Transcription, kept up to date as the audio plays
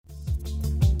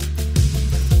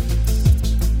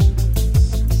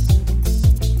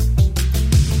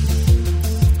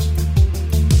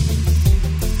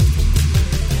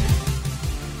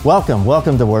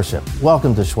Welcome to worship.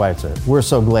 Welcome to Schweitzer. We're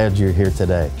so glad you're here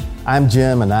today. I'm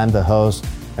Jim and I'm the host,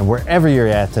 and wherever you're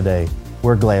at today,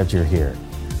 we're glad you're here.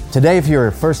 Today, if you're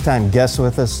a first-time guest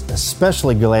with us,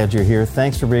 especially glad you're here.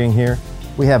 Thanks for being here.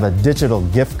 We have a digital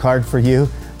gift card for you.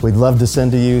 We'd love to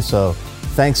send to you, so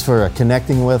thanks for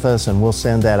connecting with us, and we'll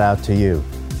send that out to you.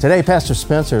 Today, Pastor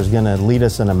Spencer is going to lead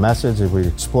us in a message as we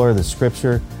explore the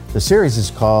scripture. The series is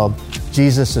called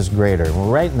Jesus is Greater. We're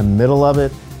right in the middle of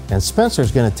it. And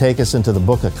Spencer's going to take us into the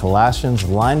book of Colossians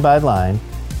line by line,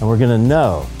 and we're going to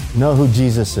know who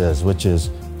Jesus is, which is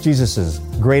Jesus is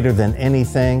greater than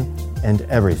anything and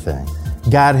everything.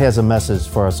 God has a message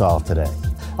for us all today.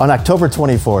 On October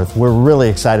 24th, we're really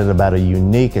excited about a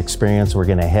unique experience we're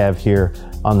going to have here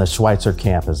on the Schweitzer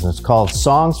campus, and it's called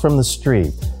Songs from the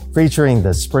Street, featuring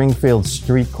the Springfield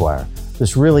Street Choir.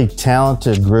 This really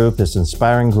talented group, this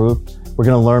inspiring group. We're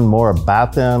going to learn more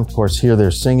about them, of course, hear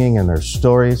their singing and their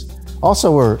stories. Also,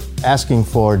 we're asking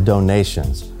for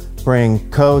donations.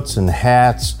 Bring coats and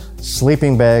hats,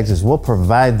 sleeping bags, as we'll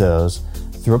provide those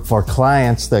for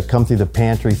clients that come through the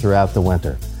pantry throughout the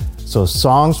winter. So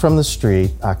Songs from the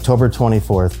Street, October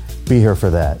 24th, be here for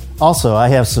that. Also, I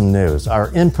have some news. Our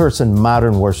in-person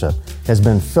modern worship has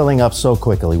been filling up so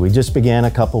quickly. We just began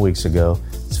a couple weeks ago.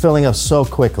 It's filling up so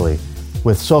quickly.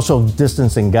 With social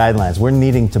distancing guidelines, we're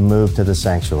needing to move to the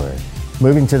sanctuary.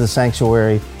 Moving to the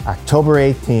sanctuary, October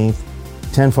 18th,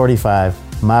 10:45,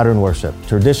 modern worship.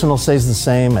 Traditional stays the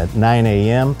same at 9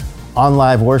 a.m. On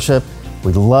live worship.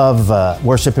 We love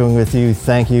worshiping with you.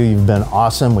 Thank you. You've been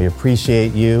awesome. We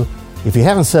appreciate you. If you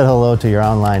haven't said hello to your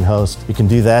online host, you can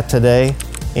do that today.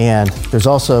 And there's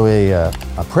also a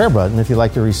prayer button if you'd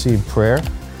like to receive prayer.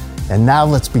 And now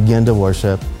let's begin to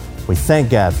worship. We thank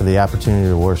God for the opportunity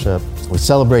to worship. We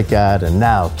celebrate God, and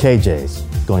now KJ's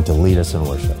going to lead us in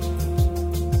worship.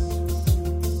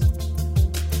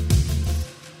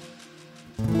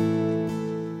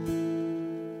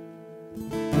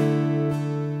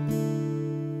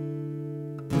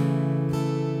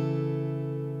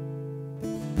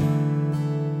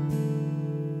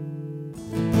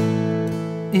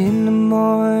 In the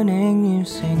morning you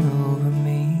sing over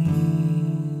me,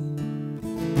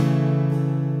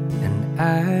 and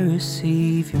I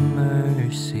receive your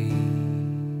mercy.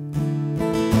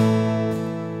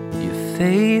 Your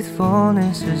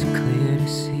faithfulness is clear to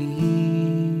see.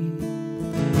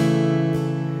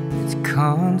 It's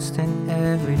constant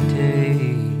every day.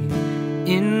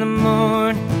 In the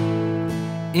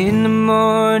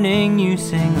morning you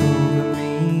sing over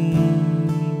me,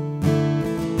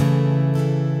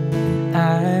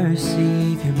 I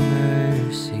receive your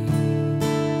mercy.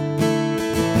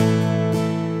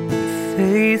 Your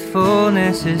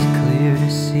faithfulness is clear to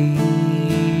see.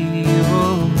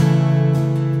 Oh,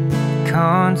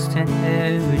 constant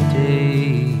every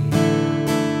day.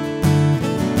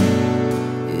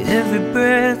 Every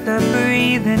breath I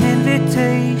breathe, an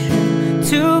invitation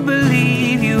to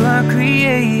believe you are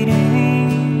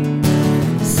creating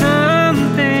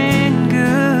something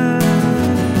good.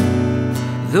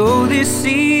 Though this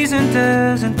season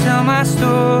doesn't tell my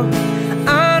story,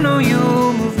 I know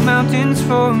you'll move mountains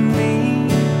for me.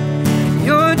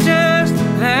 You're just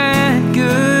that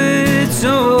good,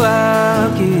 so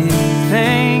I'll give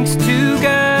thanks to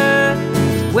God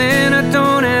when I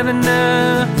don't have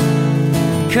enough,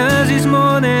 'cause He's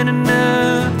more than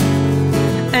enough,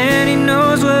 and He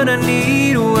knows what I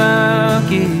need. Oh, I'll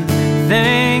give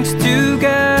thanks to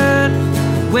God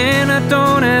when I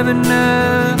don't have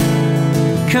enough,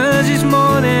 'cause He's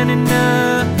more than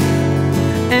enough,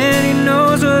 and He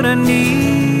knows what I need.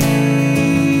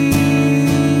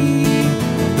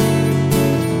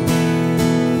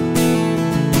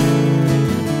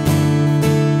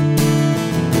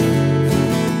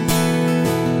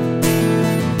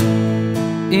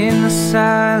 In the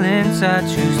silence I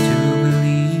choose to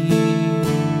believe,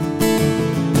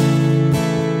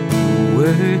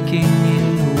 working in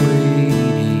the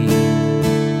waiting.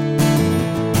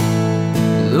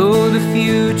 Though the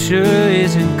future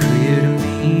isn't clear to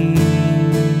me,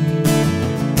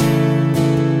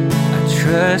 I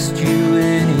trust you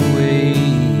anyway.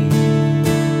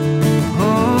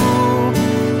 Oh,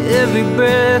 every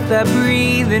breath I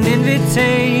breathe, an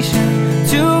invitation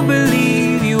to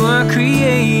believe you are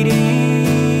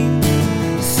creating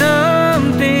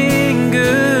something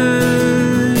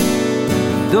good.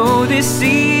 Though this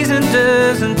season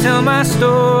doesn't tell my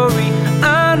story,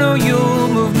 I know you'll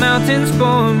move mountains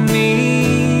for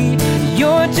me.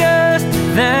 You're just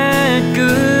that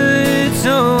good,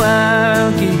 so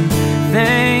I'll give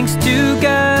thanks to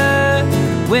God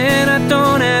when I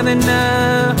don't have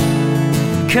enough,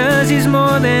 'cause He's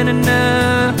more than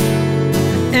enough,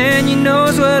 and you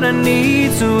knows what I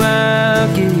need, so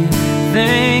I'll give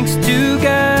thanks to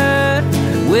God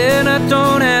when I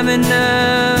don't have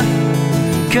enough,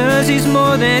 'cause He's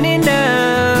more than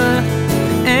enough,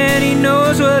 and He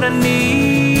knows what I need.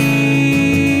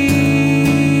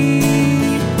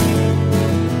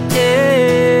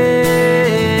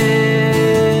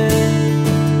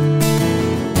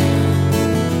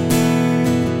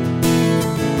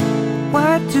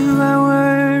 Why do I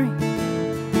worry?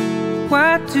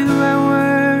 Why do I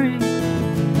worry?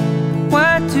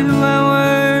 Why do I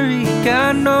worry?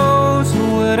 God knows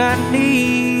what I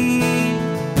need.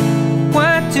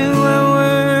 Why do I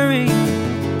worry?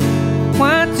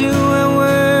 Why do I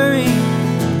worry?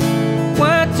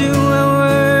 Why do I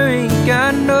worry?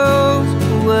 God knows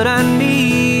what I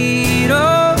need.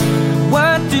 Oh,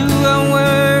 why do I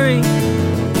worry?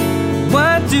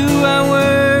 Why do I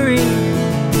worry?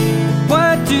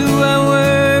 Why do I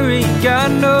worry?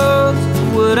 God knows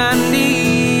what I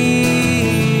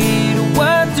need.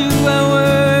 Why do I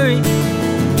worry?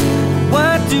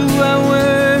 Why do I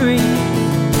worry?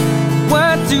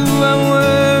 Why do I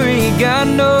worry? God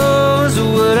knows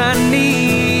what I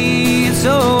need.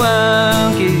 So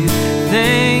I'll give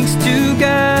thanks to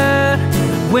God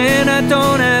when I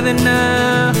don't have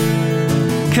enough,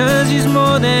 'cause He's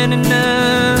more than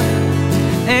enough,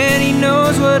 and He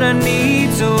knows what I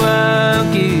need. So I'll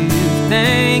give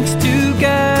thanks to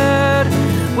God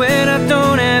when I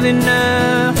don't have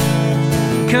enough,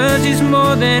 'cause He's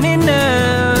more than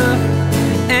enough,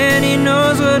 and He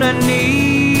knows what I need.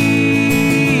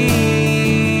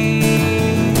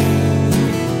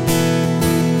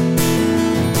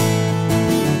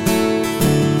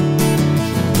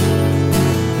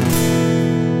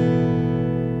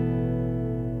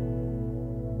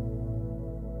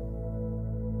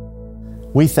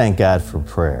 We thank God for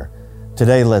prayer.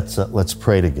 Today, let's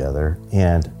pray together.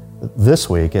 And this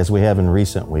week, as we have in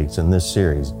recent weeks in this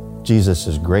series, Jesus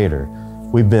is Greater,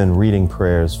 we've been reading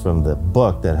prayers from the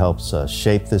book that helps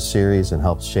shape this series and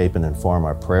helps shape and inform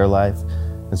our prayer life.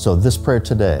 And so this prayer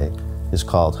today is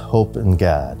called Hope in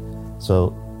God.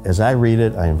 So as I read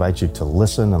it, I invite you to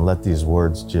listen and let these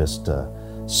words just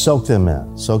soak them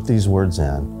in. Soak these words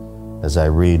in as I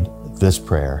read this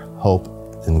prayer, Hope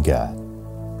in God.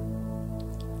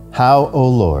 How, O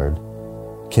Lord,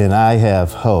 can I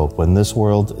have hope when this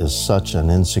world is such an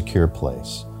insecure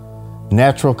place?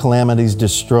 Natural calamities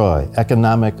destroy,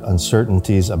 economic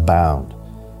uncertainties abound,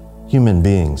 human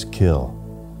beings kill.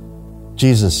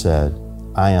 Jesus said,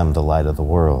 I am the light of the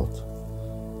world.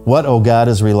 What, O God,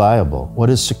 is reliable? What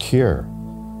is secure?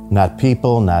 Not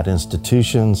people, not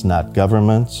institutions, not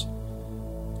governments.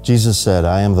 Jesus said,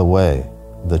 I am the way,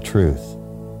 the truth,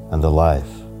 and the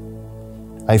life.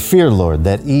 I fear, Lord,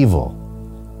 that evil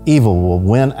will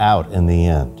win out in the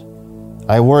end.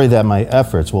 I worry that my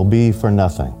efforts will be for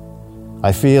nothing.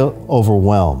 I feel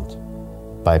overwhelmed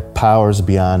by powers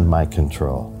beyond my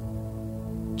control.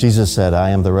 Jesus said,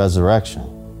 I am the resurrection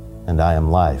and I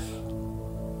am life.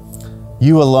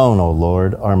 You alone, O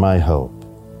Lord, are my hope.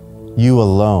 You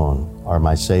alone are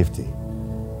my safety.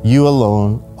 You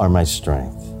alone are my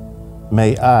strength.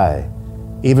 May I,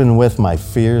 even with my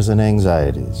fears and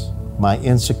anxieties, my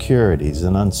insecurities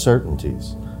and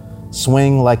uncertainties,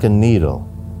 swing like a needle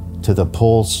to the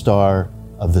pole star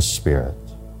of the Spirit.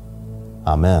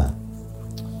 Amen.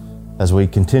 As we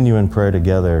continue in prayer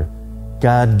together,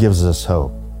 God gives us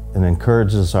hope and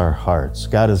encourages our hearts.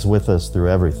 God is with us through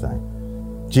everything.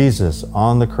 Jesus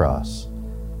on the cross,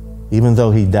 even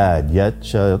though He died, yet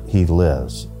He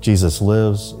lives. Jesus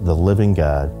lives, the living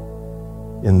God.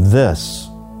 In this,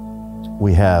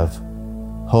 we have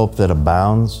hope that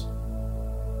abounds.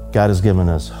 God has given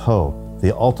us hope,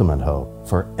 the ultimate hope,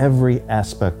 for every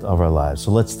aspect of our lives.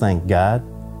 So let's thank God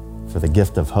for the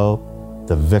gift of hope,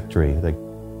 the victory that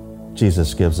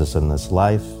Jesus gives us in this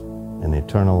life, in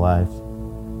eternal life.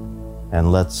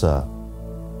 And let's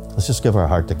just give our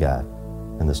heart to God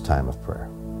in this time of prayer.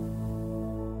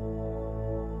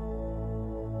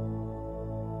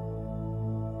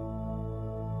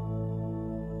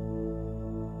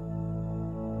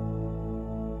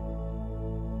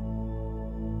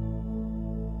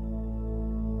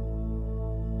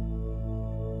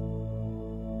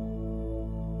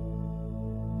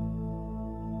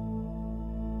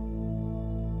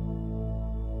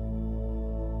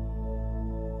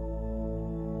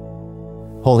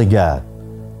 Holy God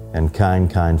and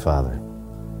kind Father,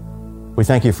 we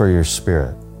thank you for your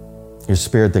Spirit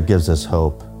that gives us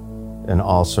hope in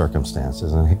all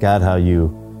circumstances. And God, how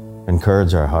you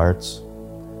encourage our hearts.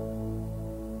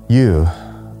 You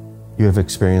have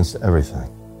experienced everything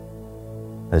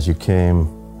as you came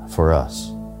for us.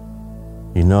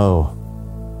 You know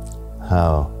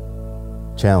how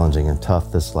challenging and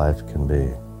tough this life can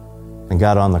be. And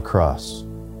God, on the cross,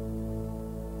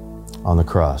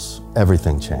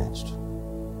 everything changed.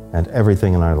 And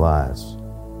everything in our lives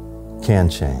can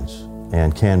change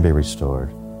and can be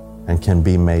restored and can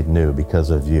be made new because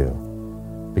of you.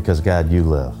 Because God, you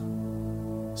live.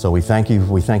 So we thank you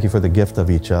for the gift of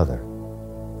each other,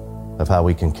 of how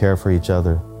we can care for each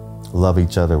other, love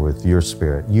each other with your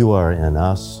Spirit. You are in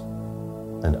us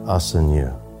and us in you,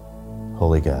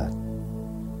 Holy God.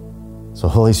 So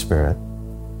Holy Spirit,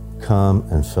 come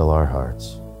and fill our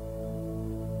hearts.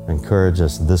 Encourage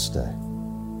us this day.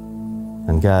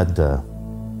 And God,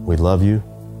 we love you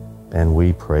and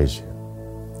we praise you.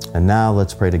 And now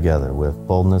let's pray together with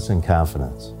boldness and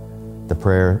confidence the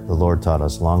prayer the Lord taught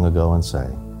us long ago and say,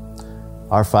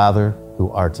 Our Father, who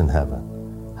art in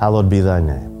heaven, hallowed be thy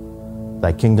name.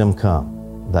 Thy kingdom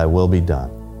come, thy will be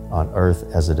done, on earth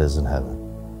as it is in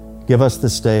heaven. Give us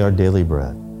this day our daily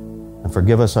bread, and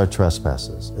forgive us our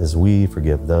trespasses, as we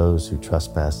forgive those who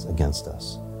trespass against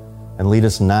us. And lead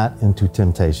us not into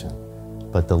temptation,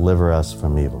 but deliver us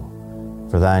from evil.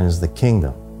 For thine is the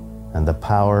kingdom, and the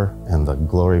power, and the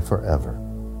glory forever.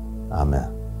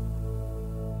 Amen.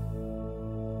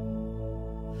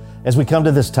 As we come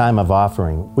to this time of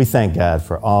offering, we thank God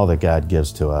for all that God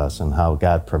gives to us and how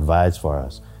God provides for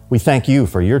us. We thank you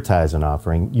for your tithes and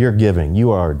offering, your giving. You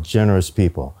are generous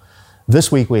people.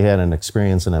 This week we had an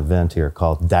event here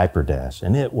called Diaper Dash,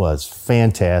 and it was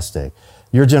fantastic.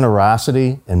 Your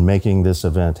generosity in making this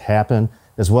event happen,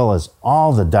 as well as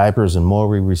all the diapers and more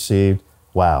we received,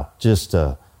 wow,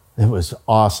 it was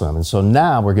awesome. And so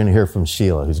now we're going to hear from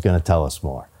Sheila, who's going to tell us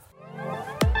more.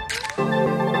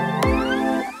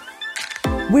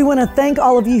 We want to thank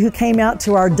all of you who came out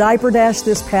to our Diaper Dash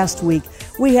this past week.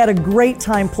 We had a great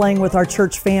time playing with our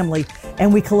church family,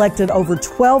 and we collected over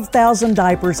 12,000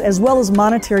 diapers as well as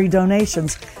monetary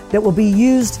donations that will be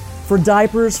used for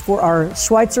diapers for our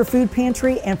Schweitzer Food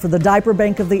Pantry and for the Diaper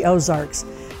Bank of the Ozarks.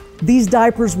 These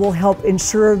diapers will help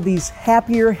ensure these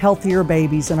happier, healthier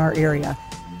babies in our area.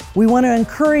 We want to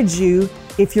encourage you,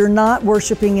 if you're not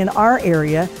worshiping in our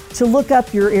area, to look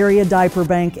up your area diaper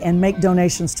bank and make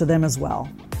donations to them as well.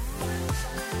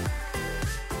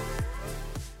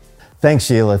 Thanks,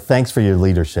 Sheila. Thanks for your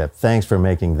leadership. Thanks for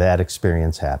making that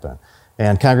experience happen.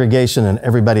 And congregation and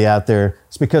everybody out there,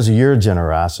 it's because of your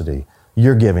generosity,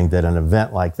 your giving, that an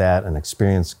event like that, an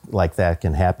experience like that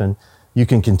can happen. You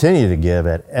can continue to give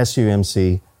at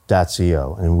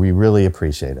sumc.co, and we really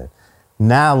appreciate it.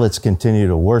 Now let's continue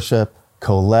to worship.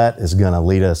 Colette is going to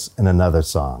lead us in another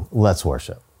song. Let's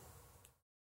worship.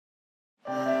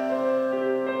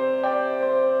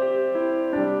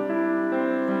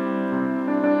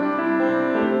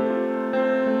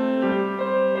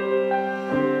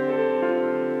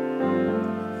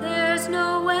 There's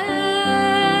no way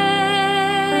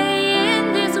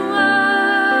in this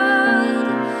world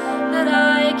that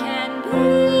I can be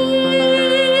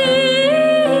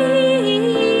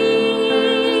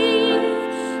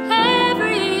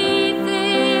everything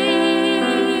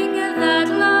that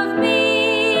life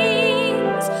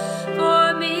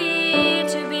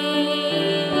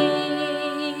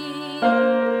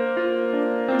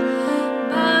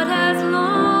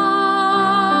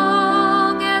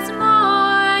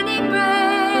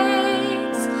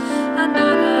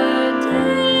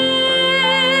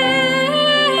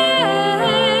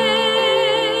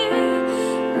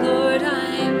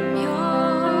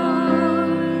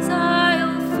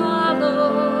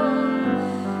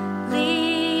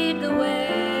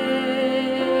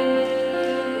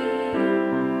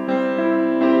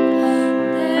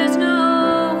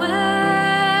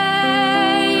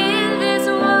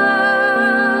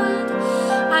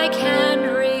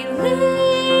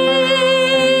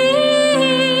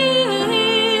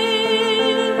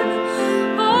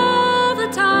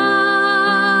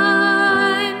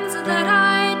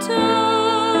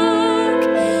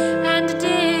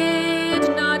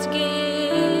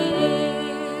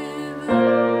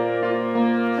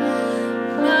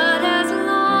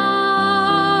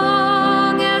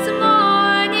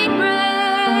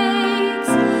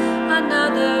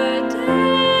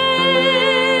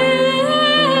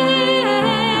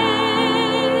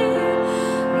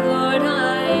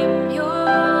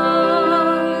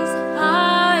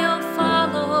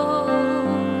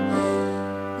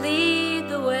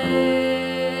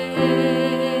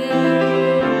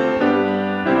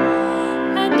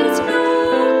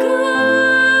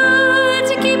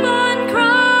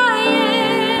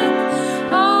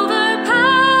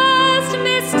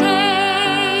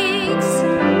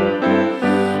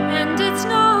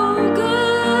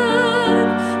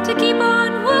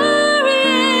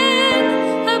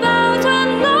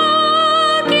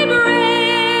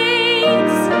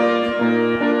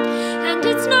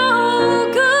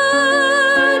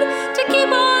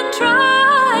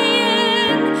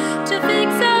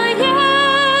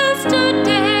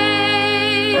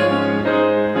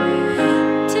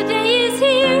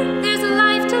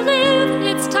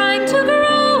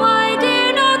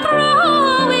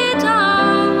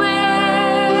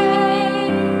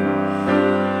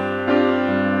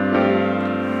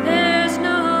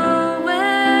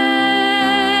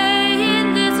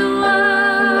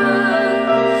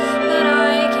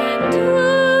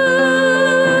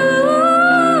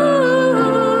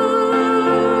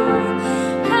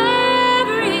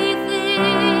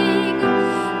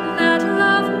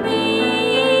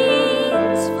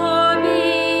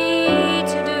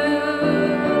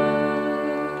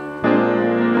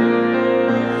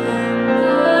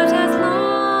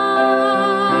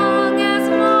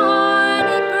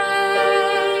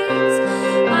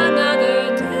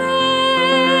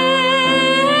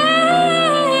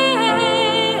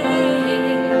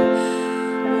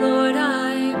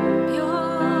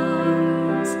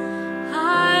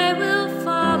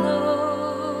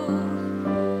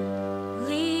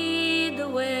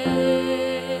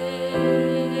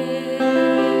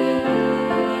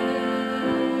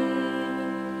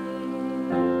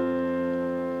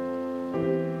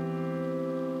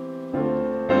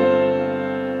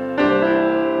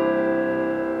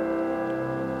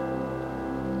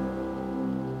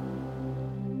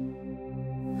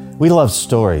We love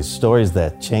stories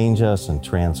that change us and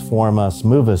transform us,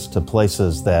 move us to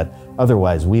places that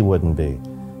otherwise we wouldn't be.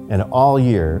 And all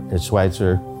year at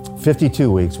Schweitzer,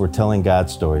 52 weeks, we're telling God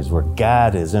stories where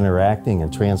God is interacting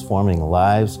and transforming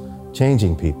lives,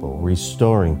 changing people,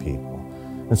 restoring people.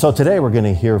 And so today we're going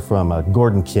to hear from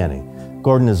Gordon Kenny.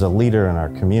 Gordon is a leader in our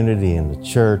community and the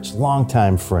church,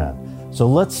 longtime friend. So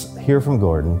let's hear from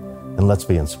Gordon and let's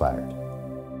be inspired.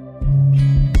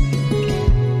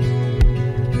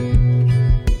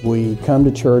 We come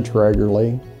to church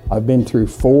regularly. I've been through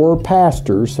 4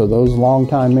 pastors, so those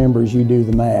longtime members, you do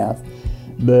the math.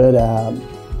 But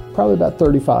probably about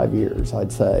 35 years,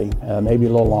 I'd say, maybe a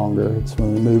little longer. It's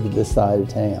when we moved to this side of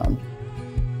town.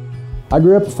 I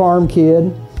grew up a farm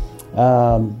kid,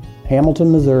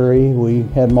 Hamilton, Missouri. We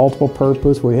had multiple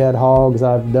purpose. We had hogs.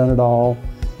 I've done it all.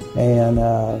 And,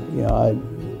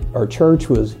 our church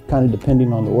was kind of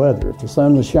depending on the weather. If the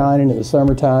sun was shining in the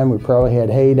summertime, we probably had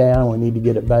hay down. We need to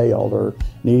get it baled or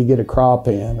need to get a crop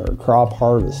in or a crop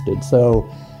harvested.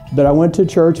 But I went to a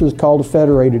church. It was called a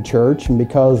Federated Church. And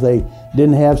because they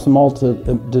didn't have some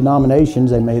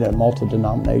multi-denominations, they made a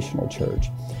multi-denominational church.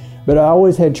 But I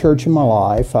always had church in my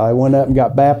life. I went up and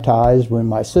got baptized when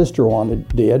my sister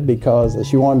did because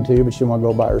she wanted to, but she didn't want to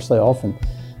go by herself. And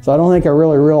so I don't think I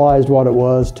really realized what it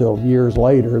was till years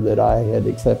later that I had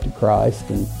accepted Christ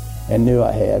and knew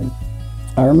I had.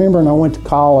 I remember when I went to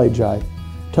college, I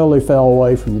totally fell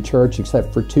away from the church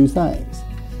except for 2 things.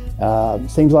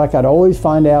 Seems like I'd always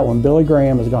find out when Billy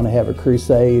Graham was going to have a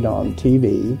crusade on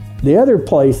TV. The other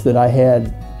place that I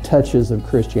had touches of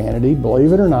Christianity,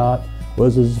 believe it or not,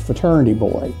 was as a fraternity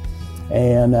boy.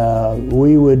 And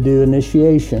we would do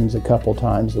initiations a couple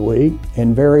times a week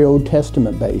and very Old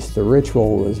Testament based. The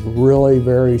ritual was really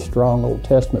very strong Old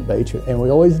Testament based, and we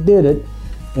always did it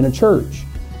in a church.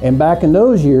 And back in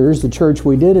those years, the church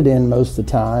we did it in most of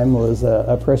the time was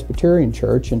a Presbyterian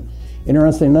church. And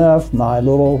interesting enough, my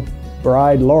little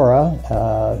bride Laura,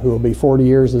 who will be 40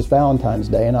 years this Valentine's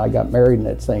Day, and I got married in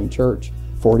that same church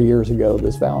 40 years ago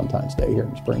this Valentine's Day here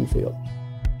in Springfield.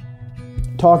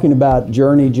 Talking about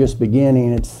journey just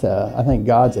beginning, I think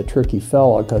God's a tricky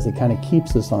fellow because he kind of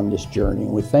keeps us on this journey.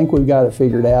 We think we've got it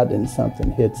figured out and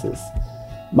something hits us.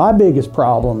 My biggest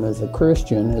problem as a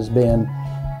Christian has been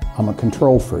I'm a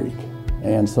control freak.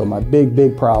 And so my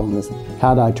big problem is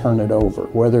how do I turn it over?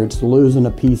 Whether it's losing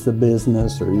a piece of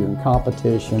business or you're in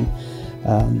competition.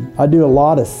 I do a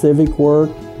lot of civic work.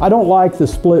 I don't like the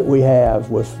split we have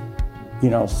with,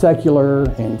 secular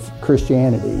and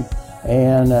Christianity.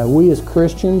 And we as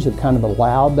Christians have kind of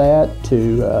allowed that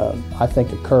to, I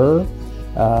think, occur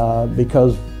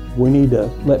because we need to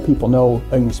let people know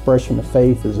an expression of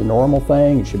faith is a normal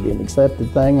thing. It should be an accepted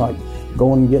thing, like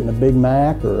going and getting a Big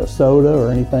Mac or a soda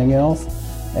or anything else.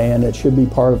 And it should be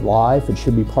part of life. It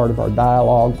should be part of our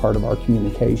dialogue, part of our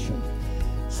communication.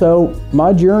 So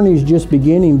my journey is just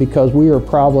beginning because we are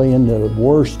probably in the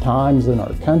worst times in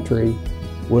our country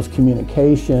with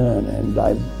communication and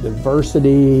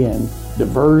diversity and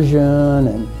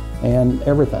diversion and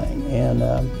everything. And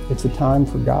it's a time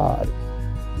for God.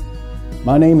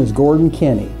 My name is Gordon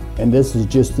Kenny, and this is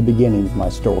just the beginning of my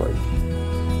story.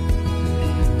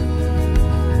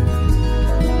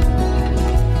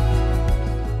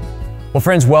 Well,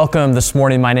 friends, welcome this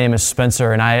morning. My name is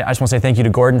Spencer, and I just want to say thank you to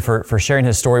Gordon for sharing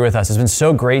his story with us. It's been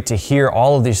so great to hear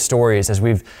all of these stories as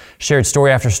we've shared story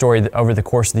after story over the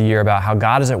course of the year about how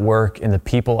God is at work in the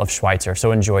people of Schweitzer.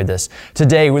 So enjoyed this.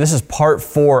 Today, this is part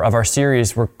 4 of our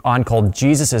series we're on called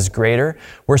Jesus is Greater.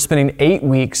 We're spending 8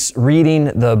 weeks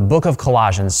reading the book of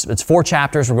Colossians. It's 4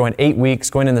 chapters. We're going 8 weeks,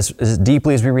 going in this as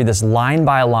deeply as we read this line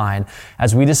by line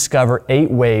as we discover 8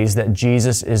 ways that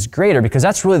Jesus is greater, because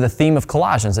that's really the theme of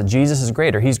Colossians, that Jesus is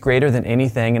greater. He's greater than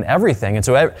anything and everything. And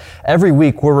so every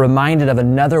week we're reminded of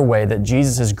another way that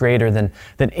Jesus is greater than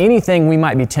anything we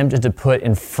might be tempted to put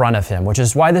in front of him, which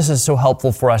is why this is so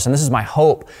helpful for us. And this is my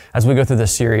hope as we go through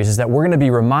this series, is that we're going to be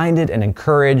reminded and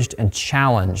encouraged and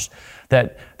challenged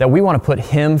that we want to put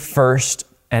him first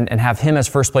and have him as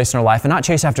first place in our life and not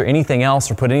chase after anything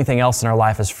else or put anything else in our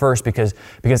life as first, because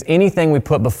anything we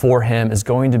put before him is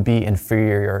going to be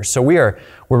inferior. So we're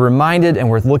reminded and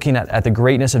we're looking at the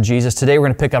greatness of Jesus. Today we're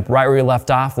going to pick up right where we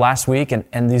left off last week,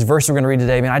 and these verses we're going to read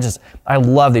today, man, I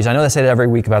love these. I know they say that every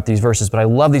week about these verses, but I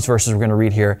love these verses we're going to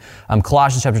read here.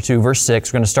 Colossians chapter 2, verse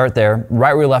 6, we're going to start there,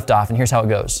 right where we left off, and here's how it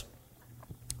goes.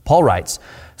 Paul writes,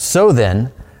 "So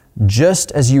then,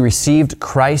 just as you received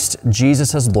Christ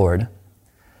Jesus as Lord,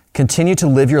 continue to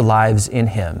live your lives in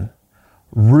him,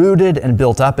 rooted and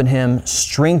built up in him,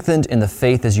 strengthened in the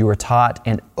faith as you were taught,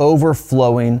 and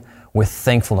overflowing with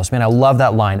thankfulness." Man, I love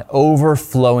that line,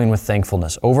 overflowing with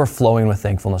thankfulness, overflowing with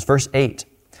thankfulness. Verse 8,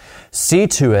 See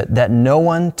to it that no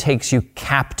one takes you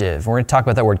captive. We're going to talk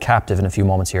about that word captive in a few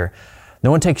moments here.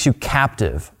 No one takes you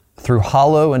captive through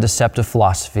hollow and deceptive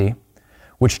philosophy,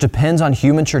 which depends on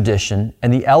human tradition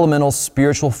and the elemental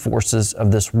spiritual forces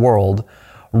of this world,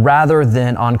 rather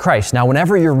than on Christ. Now,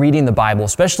 whenever you're reading the Bible,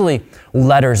 especially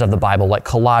letters of the Bible, like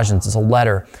Colossians is a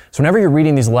letter. So whenever you're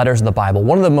reading these letters of the Bible,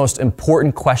 one of the most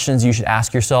important questions you should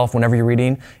ask yourself whenever you're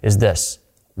reading is this: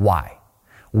 why?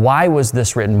 Why was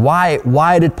this written?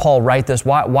 Why did Paul write this?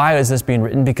 Why is this being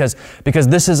written? Because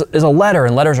this is a letter,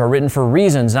 and letters are written for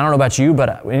reasons. And I don't know about you,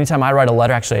 but anytime I write a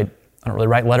letter, actually, I don't really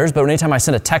write letters, but anytime I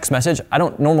send a text message, I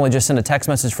don't normally just send a text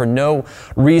message for no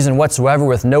reason whatsoever,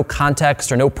 with no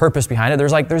context or no purpose behind it.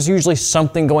 There's usually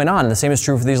something going on, and the same is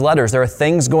true for these letters. There are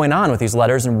things going on with these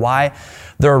letters and why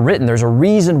they're written. There's a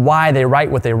reason why they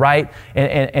write what they write,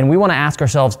 and we want to ask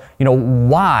ourselves,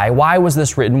 why? Why was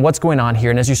this written? What's going on here?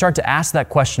 And as you start to ask that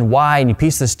question, why, and you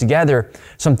piece this together,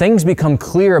 some things become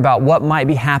clear about what might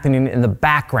be happening in the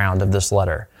background of this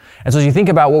letter. And so as you think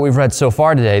about what we've read so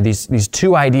far today, these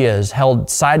two ideas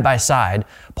held side by side,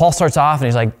 Paul starts off and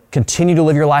he's like, continue to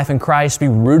live your life in Christ, be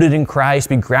rooted in Christ,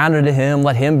 be grounded in Him,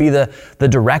 let Him be the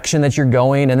direction that you're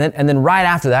going. And then right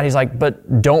after that, he's like,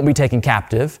 but don't be taken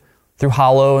captive through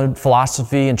hollow and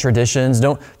philosophy and traditions.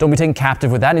 Don't be taken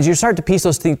captive with that. And as you start to piece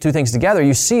those two things together,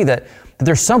 you see that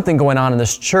there's something going on in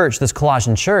this church, this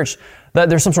Colossian church, that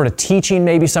there's some sort of teaching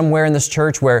maybe somewhere in this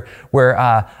church where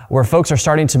folks are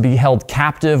starting to be held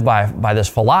captive by this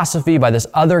philosophy, by this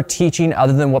other teaching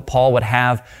other than what Paul would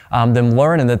have them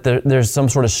learn, and that there's some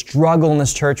sort of struggle in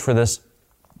this church for this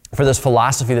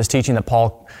philosophy, this teaching that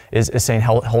Paul is saying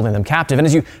holding them captive. And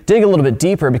as you dig a little bit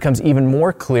deeper, it becomes even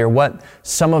more clear what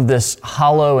some of this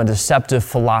hollow and deceptive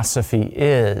philosophy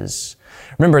is.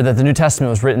 Remember that the New Testament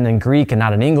was written in Greek and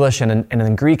not in English, and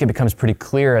in Greek it becomes pretty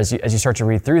clear as you start to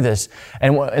read through this.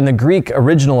 And in the Greek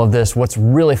original of this, what's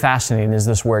really fascinating is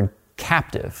this word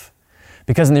captive.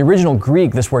 Because in the original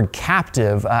Greek, this word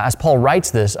captive, as Paul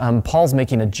writes this, Paul's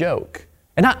making a joke.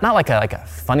 And not like a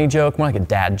funny joke, more like a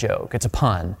dad joke. It's a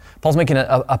pun. Paul's making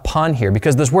a pun here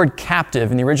because this word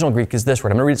captive in the original Greek is this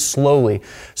word. I'm going to read it slowly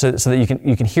so that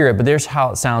you can hear it, but there's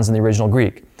how it sounds in the original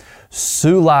Greek.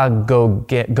 Sulagogon,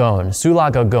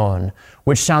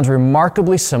 which sounds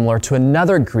remarkably similar to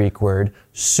another Greek word,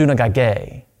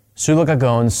 sunagage.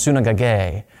 Sulagogon,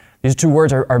 sunagage. These two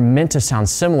words are meant to sound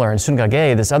similar, and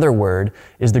sunagage, this other word,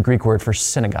 is the Greek word for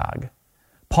synagogue.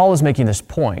 Paul is making this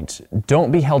point. Don't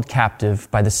be held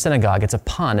captive by the synagogue. It's a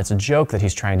pun. It's a joke that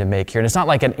he's trying to make here. And it's not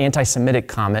like an anti-Semitic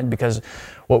comment, because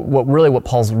what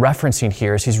Paul's referencing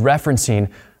here is he's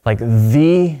referencing like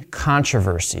the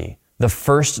controversy the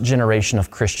first generation of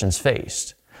Christians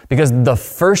faced. Because the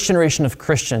first generation of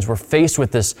Christians were faced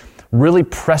with this really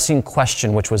pressing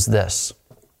question, which was this: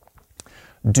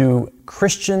 do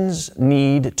Christians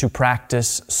need to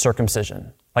practice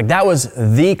circumcision? Like, that was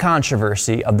the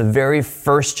controversy of the very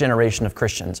first generation of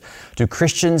Christians. Do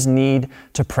Christians need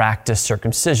to practice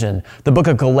circumcision? The book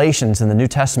of Galatians in the New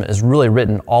Testament is really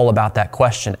written all about that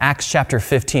question. Acts chapter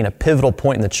 15, a pivotal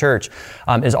point in the church,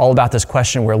 is all about this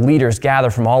question where leaders gather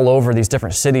from all over these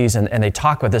different cities and they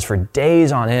talk about this for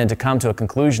days on end to come to a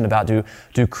conclusion about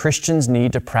do Christians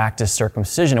need to practice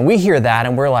circumcision? And we hear that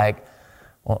and we're like,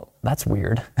 well, that's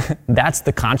weird. That's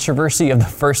the controversy of the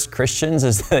first Christians,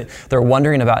 is that they're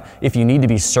wondering about if you need to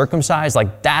be circumcised.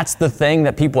 Like, that's the thing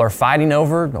that people are fighting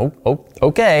over.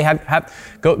 Okay,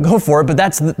 go for it. But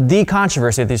that's the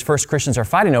controversy that these first Christians are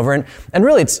fighting over. And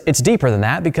really, it's deeper than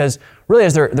that, because really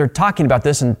as they're talking about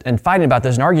this and fighting about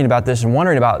this and arguing about this and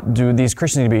wondering about, do these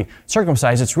Christians need to be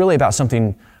circumcised, it's really about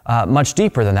something much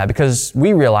deeper than that, because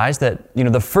we realize that,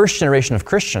 the first generation of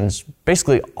Christians,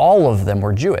 basically all of them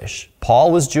were Jewish.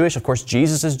 Paul was Jewish, of course,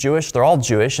 Jesus is Jewish, they're all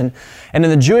Jewish. And in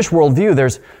the Jewish worldview,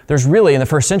 there's really, in the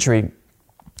first century,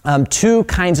 two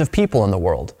kinds of people in the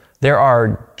world. There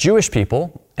are Jewish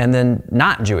people and then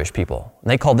not Jewish people.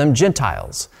 They called them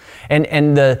Gentiles.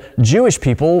 And the Jewish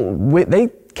people, they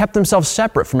kept themselves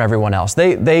separate from everyone else.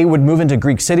 They would move into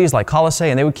Greek cities like Colossae,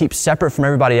 and they would keep separate from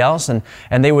everybody else, and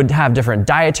they would have different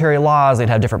dietary laws, they'd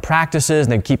have different practices,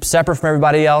 and they'd keep separate from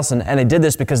everybody else, and they did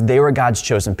this because they were God's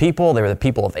chosen people. They were the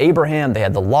people of Abraham. They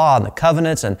had the law and the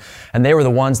covenants, and they were the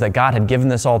ones that God had given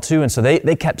this all to, and so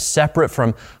they kept separate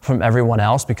from everyone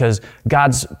else because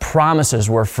God's promises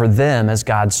were for them as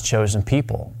God's chosen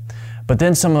people. But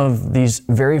then some of these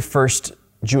very first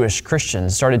Jewish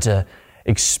Christians started to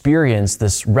experience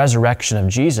this resurrection of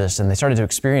Jesus, and they started to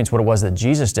experience what it was that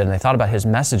Jesus did, and they thought about His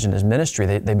message and His ministry.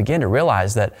 They began to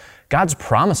realize that God's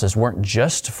promises weren't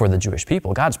just for the Jewish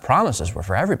people. God's promises were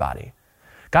for everybody.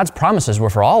 God's promises were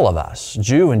for all of us,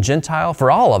 Jew and Gentile,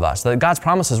 for all of us. That God's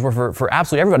promises were for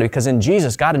absolutely everybody, because in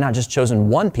Jesus, God had not just chosen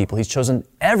one people, He's chosen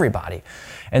everybody.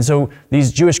 And so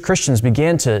these Jewish Christians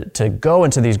began to go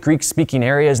into these Greek-speaking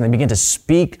areas, and they began to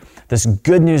speak this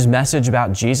good news message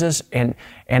about Jesus. And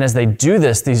as they do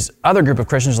this, these other group of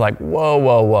Christians are like,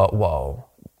 whoa,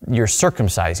 you're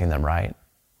circumcising them, right?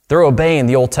 They're obeying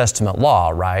the Old Testament law,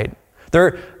 right?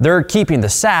 They're keeping the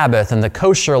Sabbath and the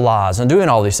kosher laws and doing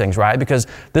all these things, right? Because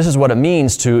this is what it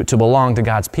means to belong to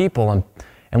God's people.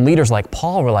 And leaders like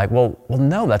Paul were like, well,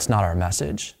 no, that's not our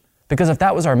message. Because if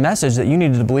that was our message, that you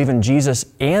needed to believe in Jesus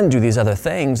and do these other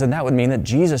things, then that would mean that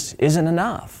Jesus isn't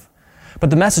enough. But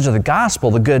the message of the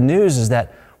gospel, the good news, is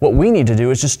that what we need to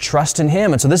do is just trust in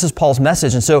Him. And so this is Paul's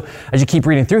message. And so as you keep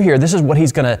reading through here, this is what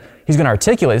he's going to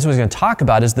articulate. This is what he's going to talk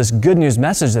about, is this good news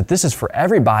message that this is for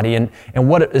everybody. And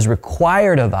what is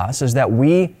required of us is that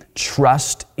we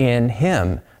trust in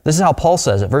Him. This is how Paul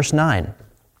says it, verse 9.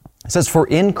 It says, "For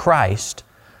in Christ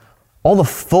all the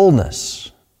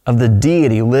fullness of the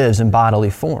deity lives in bodily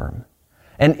form.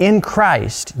 And in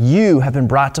Christ you have been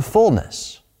brought to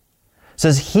fullness." It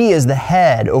says He is the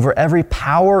head over every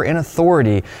power and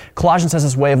authority. Colossians has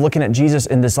this way of looking at Jesus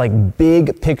in this like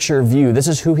big picture view. This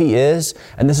is who He is,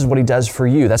 and this is what He does for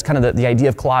you. That's kind of the idea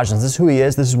of Colossians. This is who He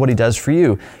is, this is what He does for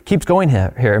you. Keeps going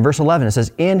here. In verse 11, it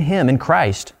says, "In Him, in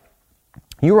Christ,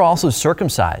 you were also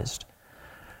circumcised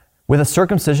with a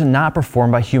circumcision not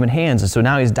performed by human hands." And so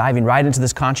now he's diving right into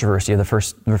this controversy of the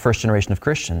first generation of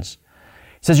Christians.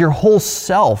 He says, "Your whole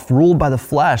self, ruled by the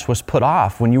flesh, was put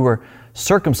off when you were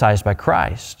circumcised by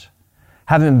Christ,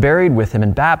 having been buried with Him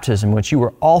in baptism, which you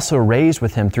were also raised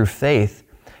with Him through faith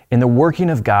in the working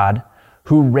of God,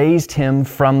 who raised Him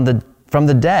from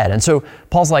the dead." And so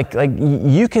Paul's like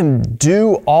you can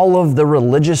do all of the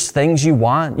religious things you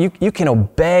want. You can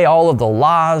obey all of the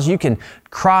laws. You can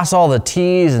cross all the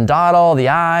T's and dot all the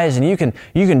I's, and you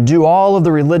can do all of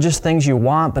the religious things you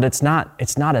want, but it's not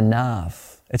enough.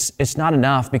 It's not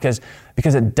enough because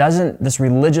it doesn't, this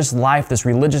religious life, this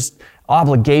religious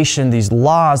obligation, these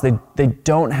laws, they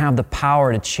don't have the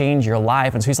power to change your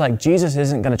life. And so he's like, Jesus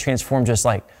isn't going to transform just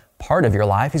like part of your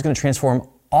life. He's going to transform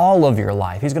all of your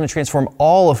life. He's going to transform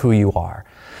all of who you are.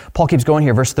 Paul keeps going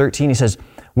here, verse 13, he says,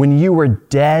 "When you were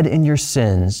dead in your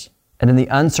sins and in the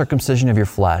uncircumcision of your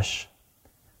flesh,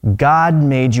 God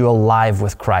made you alive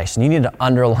with Christ." And you need to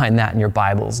underline that in your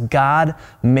Bibles. God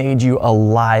made you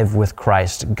alive with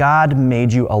Christ. God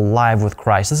made you alive with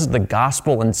Christ. This is the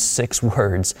gospel in 6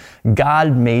 words.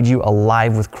 God made you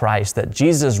alive with Christ. That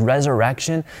Jesus'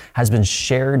 resurrection has been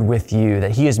shared with you.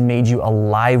 That He has made you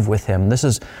alive with Him. This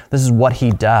is what He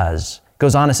does. It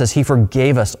goes on, it says, "He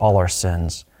forgave us all our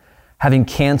sins, having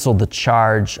canceled the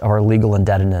charge of our legal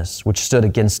indebtedness, which stood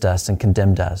against us and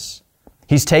condemned us.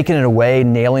 He's taken it away,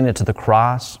 nailing it to the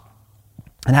cross.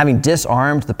 And having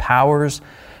disarmed the powers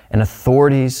and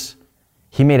authorities,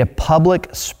 He made a public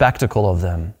spectacle of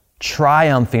them,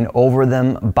 triumphing over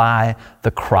them by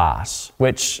the cross,"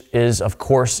 which is, of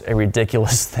course, a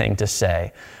ridiculous thing to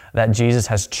say, that Jesus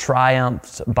has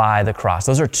triumphed by the cross.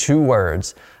 Those are 2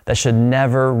 words that should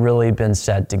never really been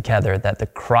said together, that the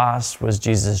cross was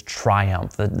Jesus'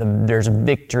 triumph, that there's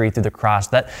victory through the cross.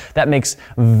 That makes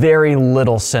very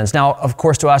little sense. Now, of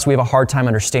course, to us, we have a hard time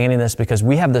understanding this because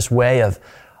we have this way of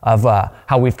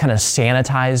how we've kind of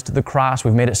sanitized the cross.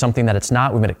 We've made it something that it's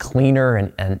not. We've made it cleaner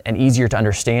and easier to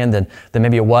understand than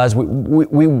maybe it was.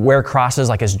 We wear crosses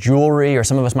like as jewelry, or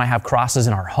some of us might have crosses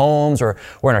in our homes, or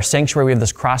in our sanctuary. We have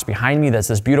this cross behind me that's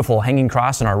this beautiful hanging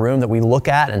cross in our room that we look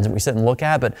at and we sit and look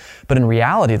at. But in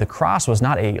reality, the cross was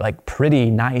not a like pretty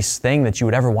nice thing that you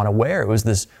would ever want to wear. It was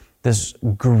this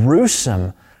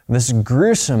gruesome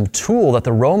tool that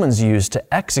the Romans used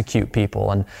to execute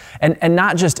people, and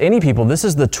not just any people. This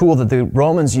is the tool that the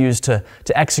Romans used to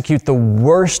execute the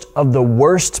worst of the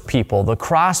worst people. The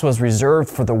cross was reserved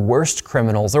for the worst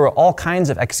criminals. There were all kinds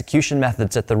of execution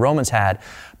methods that the Romans had,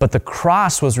 but the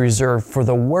cross was reserved for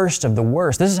the worst of the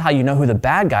worst. This is how you know who the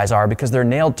bad guys are, because they're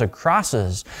nailed to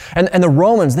crosses. And the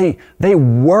Romans, they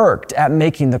worked at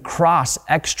making the cross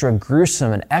extra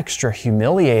gruesome and extra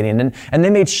humiliating, and they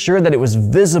made sure that it was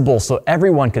visible so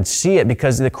everyone could see it,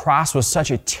 because the cross was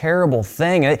such a terrible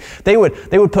thing. They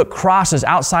would put crosses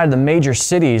outside of the major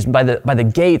cities by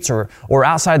the gates or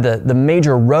outside the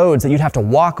major roads that you'd have to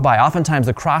walk by. Oftentimes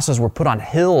the crosses were put on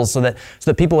hills so that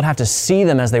people would have to see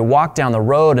them as they walked down the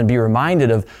road and be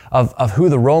reminded of who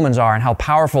the Romans are and how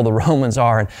powerful the Romans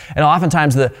are. And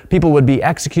oftentimes the people would be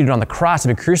executed on the cross,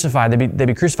 they'd be crucified. They'd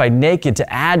be crucified naked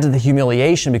to add to the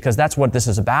humiliation, because that's what this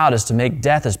is about, is to make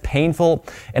death as painful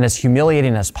and as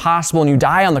humiliating as as possible. And you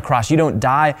die on the cross. You don't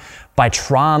die by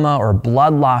trauma or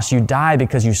blood loss. You die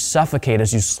because you suffocate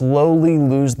as you slowly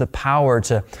lose the power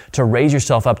to raise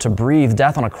yourself up, to breathe.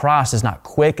 Death on a cross is not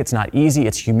quick. It's not easy.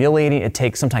 It's humiliating. It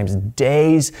takes sometimes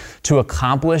days to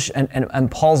accomplish. And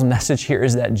Paul's message here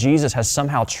is that Jesus has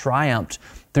somehow triumphed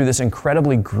through this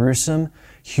incredibly gruesome,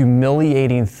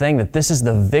 humiliating thing, that this is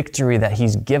the victory that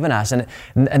he's given us.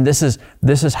 And this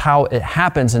is how it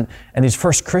happens. And these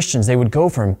first Christians, they would go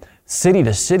from city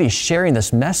to city sharing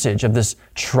this message of this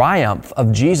triumph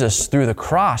of Jesus through the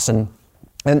cross. And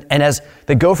as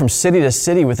they go from city to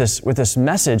city with this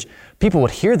message, people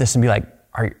would hear this and be like,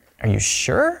 are you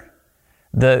sure?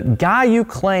 The guy you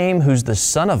claim who's the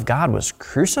Son of God was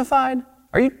crucified?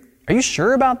 Are you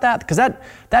sure about that? Because that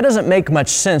doesn't make much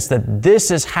sense, that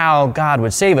this is how God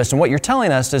would save us. And what you're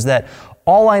telling us is that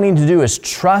all I need to do is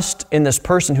trust in this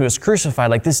person who is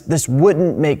crucified. Like this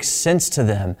wouldn't make sense to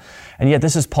them. And yet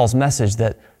this is Paul's message,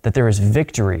 that there is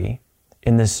victory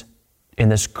in this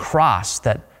cross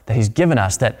that he's given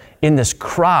us, that in this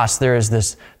cross there is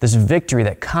this victory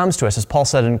that comes to us. As Paul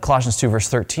said in Colossians 2 verse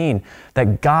 13,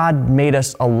 that God made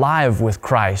us alive with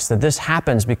Christ, that this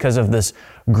happens because of this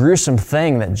gruesome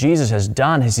thing that Jesus has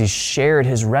done, as he's shared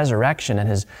his resurrection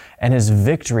and his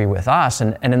victory with us.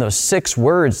 And in those 6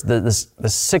 words, the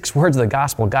 6 words of the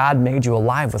gospel, God made you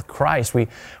alive with Christ,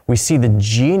 we see the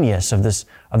genius of this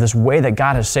way that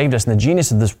God has saved us, and the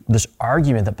genius of this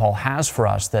argument that Paul has for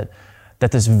us, that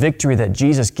this victory that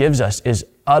Jesus gives us is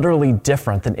utterly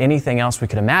different than anything else we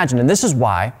could imagine. And this is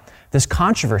why this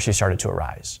controversy started to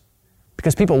arise.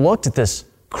 Because people looked at this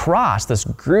cross, this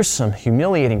gruesome,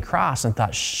 humiliating cross, and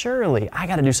thought, surely I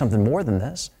got to do something more than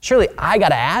this. Surely I got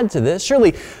to add to this.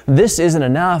 Surely this isn't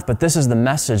enough. But this is the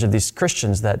message of these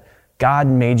Christians, that God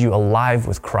made you alive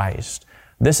with Christ.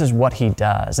 This is what he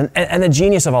does. And the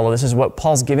genius of all of this is what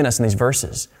Paul's giving us in these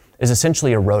verses is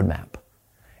essentially a roadmap.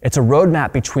 It's a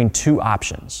roadmap between 2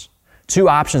 options. 2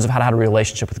 options of how to have a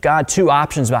relationship with God, 2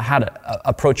 options about how to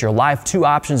approach your life, 2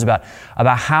 options about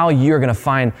how you're going to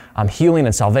find healing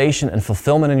and salvation and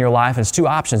fulfillment in your life. And it's 2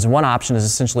 options. And one option is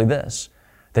essentially this,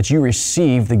 that you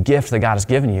receive the gift that God has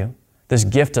given you, this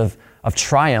gift of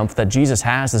triumph that Jesus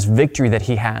has, this victory that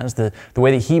he has, the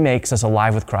way that he makes us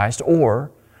alive with Christ,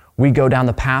 or we go down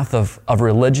the path of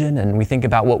religion and we think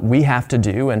about what we have to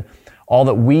do and all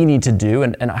that we need to do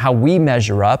and how we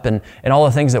measure up and all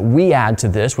the things that we add to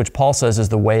this, which Paul says is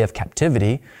the way of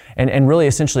captivity. And really,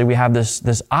 essentially, we have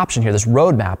this option here, this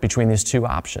roadmap between these 2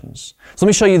 options. So let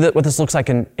me show you what this looks like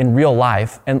in real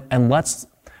life, and let's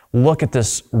look at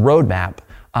this roadmap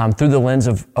through the lens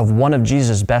of one of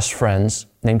Jesus' best friends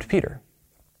named Peter.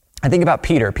 I think about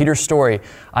Peter's story.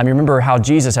 You remember how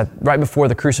Jesus, right before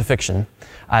the crucifixion,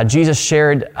 Jesus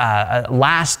shared a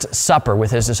Last Supper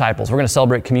with his disciples. We're going to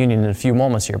celebrate communion in a few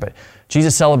moments here, but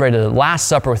Jesus celebrated a Last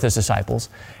Supper with his disciples.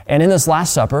 And in this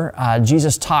Last Supper,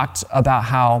 Jesus talked about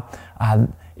how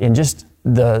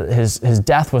his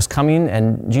death was coming,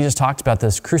 and Jesus talked about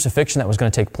this crucifixion that was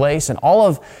going to take place. And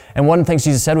one of the things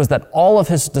Jesus said was that all of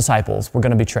his disciples were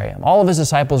going to betray him. All of his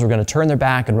disciples were going to turn their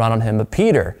back and run on him. But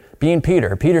Peter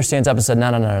stands up and said,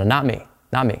 no, not me.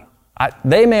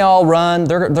 They may all run,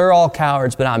 they're all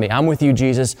cowards, but not me. I'm with you,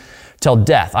 Jesus, till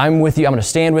death. I'm with you, I'm going to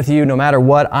stand with you no matter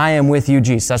what. I am with you,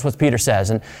 Jesus. That's what Peter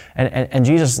says. And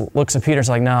Jesus looks at Peter and is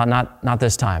like, no, not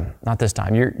this time. Not this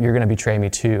time. You're going to betray me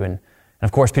too. And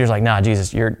of course, Peter's like, nah,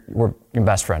 Jesus, we're your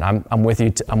best friend. I'm with you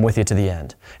to the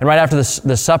end. And right after this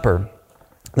supper,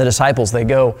 the disciples, they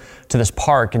go to this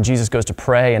park, and Jesus goes to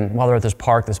pray. And while they're at this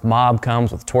park, this mob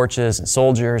comes with torches and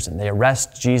soldiers, and they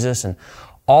arrest Jesus. And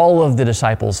all of the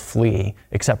disciples flee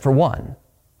except for one,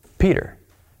 Peter.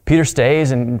 Peter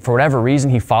stays, and for whatever reason,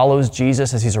 he follows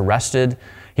Jesus as he's arrested.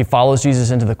 He follows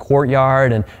Jesus into the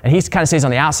courtyard, and he kind of stays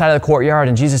on the outside of the courtyard,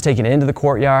 and Jesus is taken into the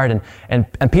courtyard,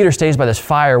 and Peter stays by this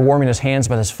fire, warming his hands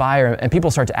by this fire, and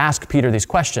people start to ask Peter these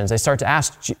questions. They start to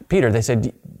ask Peter, they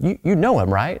said, you know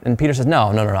him, right? And Peter says, no,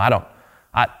 I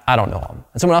don't know him.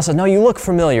 And someone else says, no, you look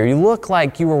familiar. You look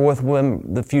like you were with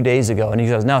him a few days ago. And he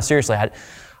goes, no, seriously,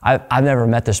 I've never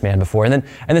met this man before. And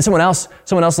then someone else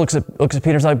looks at Peter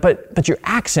and is like, but your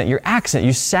accent,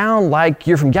 you sound like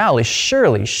you're from Galilee.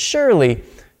 Surely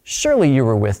you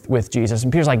were with Jesus.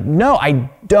 And Peter's like, no, I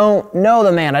don't know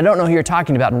the man. I don't know who you're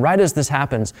talking about. And right as this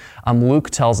happens,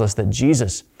 Luke tells us that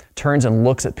Jesus turns and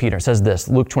looks at Peter. It says this,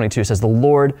 Luke 22 says, the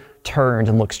Lord turned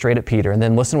and looked straight at Peter. And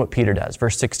then listen to what Peter does.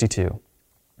 Verse 62.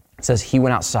 It says, he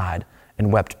went outside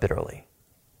and wept bitterly.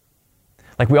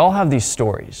 Like, we all have these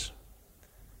stories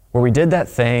where we did that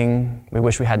thing we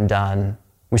wish we hadn't done.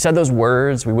 We said those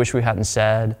words we wish we hadn't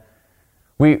said.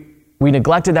 We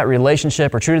neglected that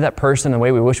relationship or treated that person the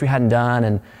way we wish we hadn't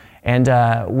done. And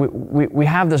we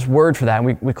have this word for that,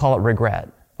 and we call it regret.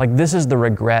 Like, this is the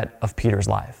regret of Peter's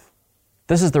life.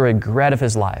 This is the regret of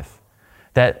his life.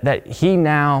 That he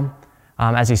now,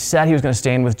 as he said he was going to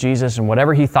stand with Jesus, and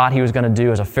whatever he thought he was going to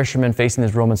do as a fisherman facing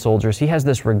these Roman soldiers, he has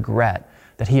this regret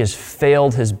that he has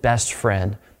failed his best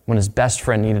friend when his best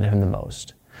friend needed him the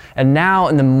most. And now,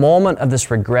 in the moment of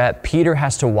this regret, Peter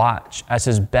has to watch as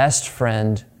his best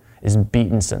friend is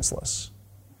beaten senseless.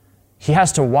 He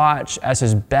has to watch as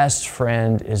his best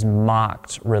friend is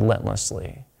mocked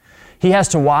relentlessly. He has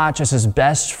to watch as his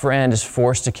best friend is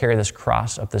forced to carry this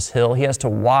cross up this hill. He has to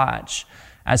watch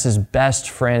as his best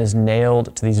friend is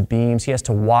nailed to these beams. He has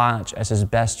to watch as his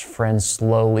best friend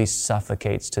slowly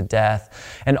suffocates to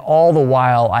death. And all the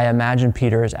while, I imagine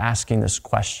Peter is asking this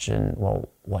question, well,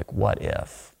 like, what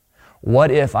if?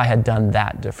 What if I had done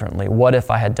that differently? What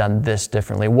if I had done this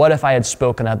differently? What if I had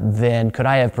spoken up then? Could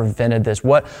I have prevented this?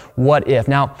 What if?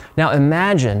 Now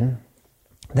imagine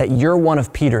that you're one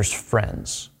of Peter's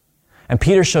friends. And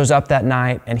Peter shows up that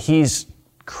night and he's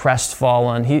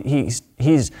crestfallen.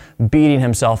 He's beating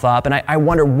himself up. And I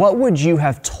wonder, what would you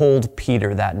have told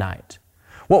Peter that night?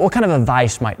 What kind of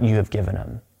advice might you have given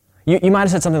him? You might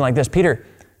have said something like this: Peter,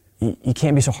 you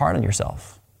can't be so hard on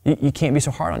yourself. You can't be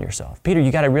so hard on yourself. Peter,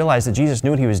 you got to realize that Jesus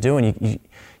knew what he was doing.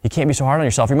 You can't be so hard on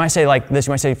yourself. You might say like this,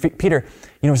 you might say, Peter,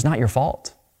 it's not your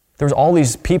fault. There was all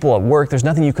these people at work. There's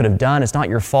nothing you could have done. It's not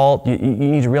your fault. You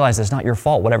need to realize that it's not your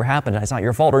fault. Whatever happened, it's not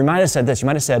your fault. Or you might have said this. You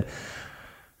might have said,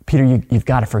 Peter, you've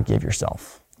got to forgive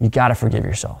yourself. You got to forgive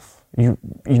yourself. You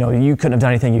couldn't have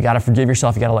done anything. You got to forgive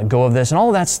yourself. You got to let go of this. And all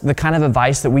of that's the kind of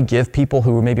advice that we give people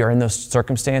who maybe are in those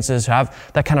circumstances, who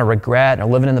have that kind of regret and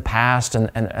are living in the past and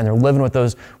they're living with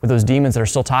those demons that are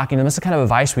still talking to them. That's the kind of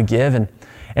advice we give.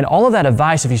 And all of that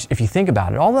advice, if you think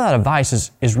about it, all of that advice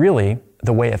is really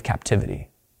the way of captivity.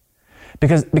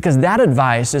 Because that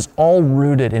advice is all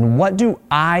rooted in, what do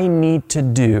I need to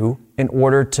do in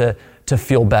order to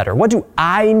feel better? What do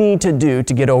I need to do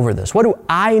to get over this? What do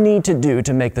I need to do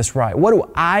to make this right? What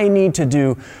do I need to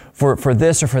do for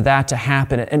this or for that to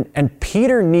happen? And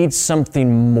Peter needs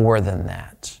something more than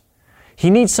that. He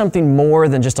needs something more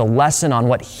than just a lesson on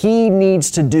what he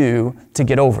needs to do to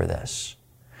get over this.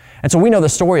 And so we know the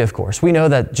story, of course. We know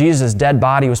that Jesus' dead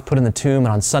body was put in the tomb,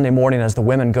 and on Sunday morning as the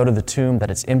women go to the tomb,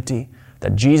 that it's empty,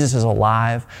 that Jesus is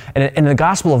alive. And in the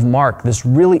Gospel of Mark, this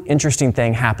really interesting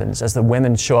thing happens as the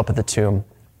women show up at the tomb.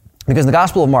 Because the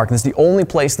Gospel of Mark, this is the only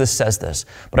place this says this,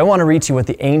 but I want to read to you what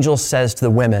the angel says to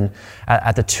the women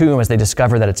at the tomb as they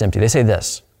discover that it's empty. They say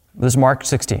this. This is Mark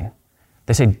 16.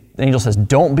 The angel says,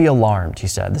 "Don't be alarmed," he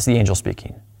said. This is the angel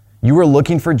speaking. "You are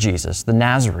looking for Jesus, the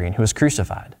Nazarene, who was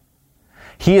crucified.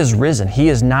 He is risen. He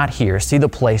is not here. See the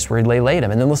place where he laid him."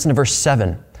 And then listen to verse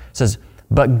 7. It says,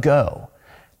 "But go,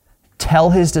 tell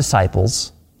his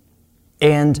disciples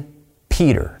and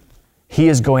Peter, he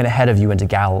is going ahead of you into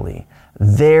Galilee.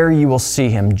 There you will see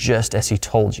him just as he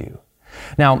told you."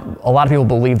 Now, a lot of people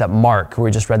believe that Mark, who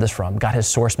we just read this from, got his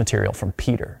source material from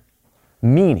Peter,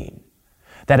 meaning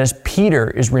that as Peter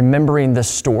is remembering the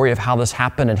story of how this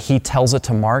happened and he tells it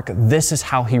to Mark, this is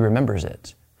how he remembers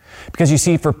it. Because you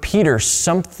see, for Peter,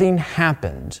 something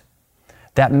happened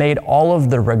that made all of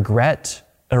the regret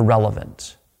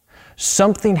irrelevant.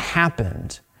 Something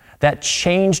happened that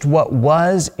changed what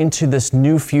was into this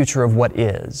new future of what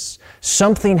is.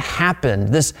 Something happened,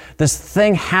 this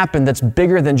thing happened that's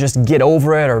bigger than just get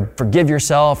over it or forgive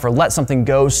yourself or let something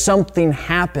go. Something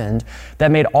happened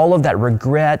that made all of that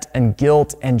regret and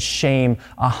guilt and shame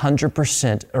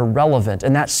 100% irrelevant.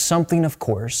 And that something, of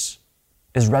course,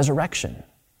 is resurrection.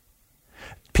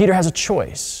 Peter has a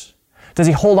choice. Does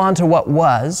he hold on to what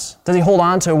was? Does he hold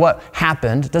on to what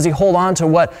happened? Does he hold on to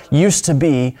what used to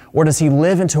be? Or does he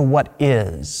live into what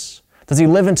is? Does he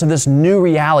live into this new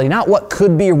reality? Not what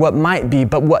could be or what might be,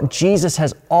 but what Jesus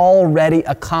has already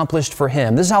accomplished for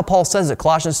him. This is how Paul says it,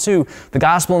 Colossians 2, the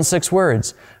gospel in 6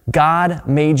 words. God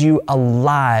made you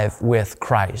alive with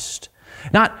Christ.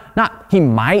 Not he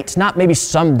might, not maybe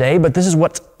someday, but this is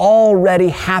what's already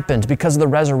happened because of the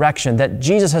resurrection, that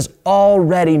Jesus has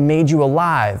already made you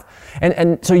alive.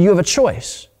 And so you have a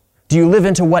choice. Do you live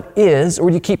into what is, or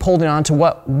do you keep holding on to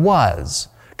what was?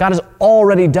 God has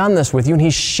already done this with you, and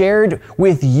He's shared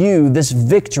with you this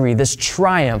victory, this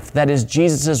triumph that is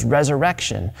Jesus'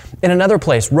 resurrection. In another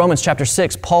place, Romans chapter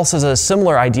 6, Paul says a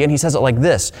similar idea, and he says it like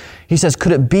this. He says,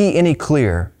 "Could it be any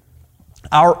clearer?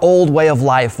 Our old way of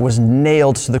life was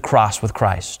nailed to the cross with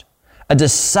Christ, a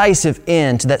decisive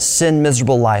end to that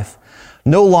sin-miserable life.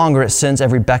 No longer it sends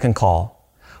every beck and call.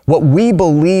 What we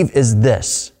believe is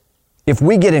this: if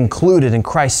we get included in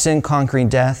Christ's sin-conquering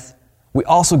death, we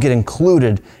also get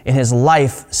included in his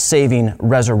life-saving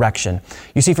resurrection.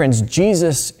 You see, friends,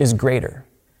 Jesus is greater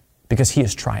because he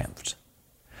has triumphed.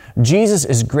 Jesus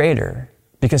is greater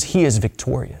because he is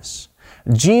victorious.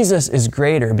 Jesus is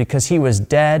greater because he was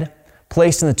dead,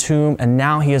 placed in the tomb, and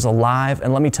now he is alive.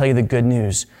 And let me tell you the good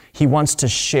news. He wants to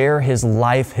share his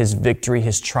life, his victory,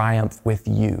 his triumph with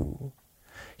you.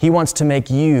 He wants to make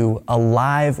you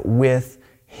alive with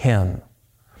him.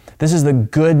 This is the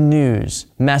good news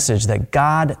message that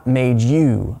God made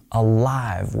you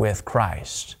alive with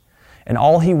Christ. And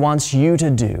all he wants you to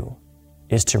do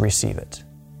is to receive it.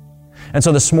 And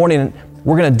so this morning,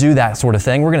 we're going to do that sort of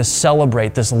thing. We're going to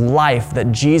celebrate this life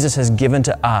that Jesus has given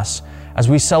to us as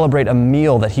we celebrate a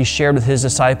meal that he shared with his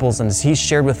disciples and as he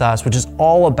shared with us, which is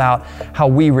all about how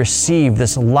we receive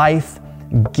this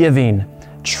life-giving,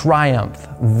 triumph,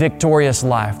 victorious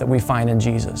life that we find in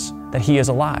Jesus, that he is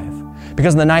alive.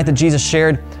 Because on the night that Jesus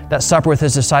shared that supper with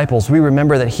his disciples, we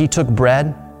remember that he took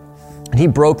bread and he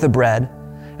broke the bread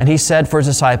and he said for his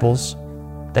disciples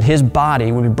that his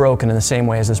body would be broken in the same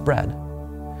way as this bread.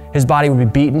 His body would be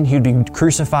beaten, he would be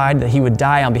crucified, that he would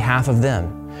die on behalf of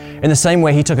them. In the same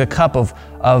way, he took a cup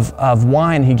of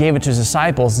wine, he gave it to his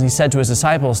disciples, and he said to his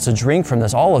disciples to drink from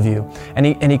this, all of you.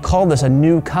 And he called this a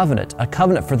new covenant, a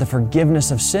covenant for the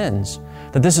forgiveness of sins,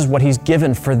 that this is what he's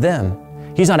given for them.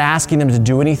 He's not asking them to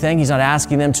do anything. He's not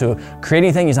asking them to create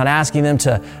anything. He's not asking them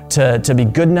to be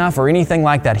good enough or anything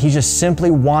like that. He's just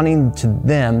simply wanting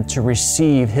them to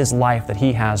receive his life that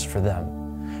he has for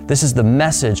them. This is the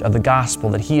message of the gospel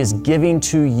that he is giving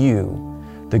to you,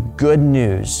 the good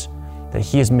news that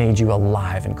he has made you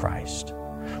alive in Christ.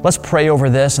 Let's pray over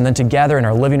this, and then together in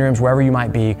our living rooms, wherever you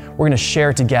might be, we're going to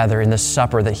share together in this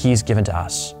supper that he's given to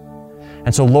us.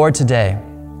 And so, Lord, today,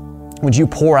 would you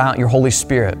pour out your Holy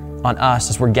Spirit on us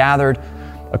as we're gathered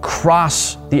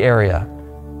across the area,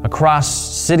 across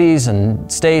cities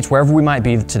and states, wherever we might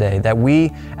be today, that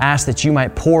we ask that you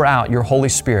might pour out your Holy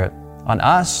Spirit on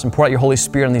us and pour out your Holy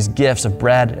Spirit on these gifts of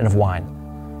bread and of wine.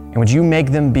 And would you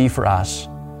make them be for us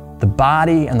the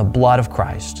body and the blood of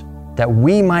Christ, that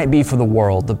we might be for the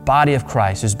world the body of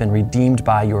Christ who's been redeemed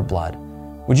by your blood.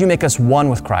 Would you make us one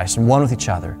with Christ and one with each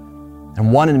other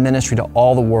and one in ministry to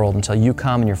all the world until you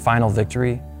come in your final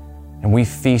victory and we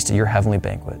feast at your heavenly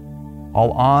banquet.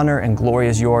 All honor and glory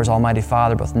is yours, Almighty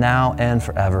Father, both now and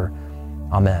forever.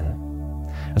 Amen.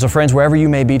 And so friends, wherever you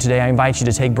may be today, I invite you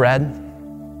to take bread,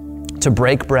 to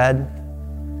break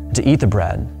bread, to eat the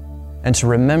bread, and to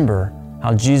remember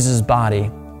how Jesus'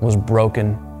 body was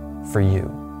broken for you.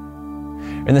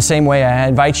 In the same way, I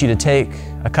invite you to take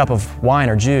a cup of wine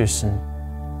or juice and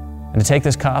to take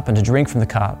this cup and to drink from the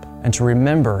cup and to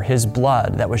remember his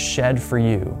blood that was shed for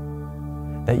you,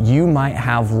 that you might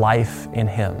have life in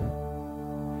him.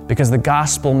 Because the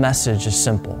gospel message is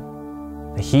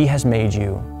simple, that he has made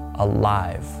you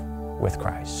alive with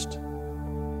Christ.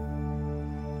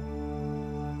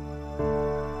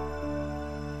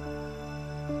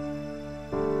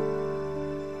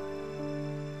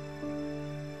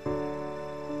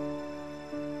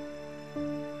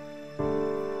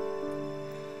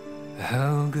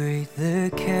 How great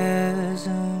the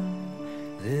chasm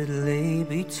that lay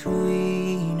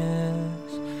between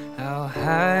us, how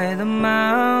high the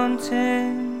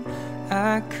mountain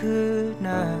I could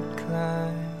not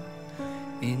climb.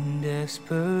 In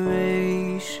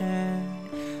desperation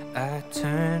I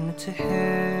turned to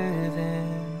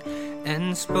heaven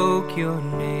and spoke your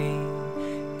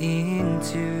name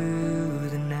into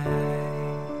the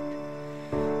night.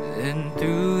 Then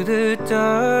through the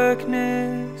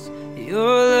darkness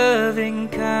your loving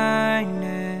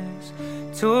kindness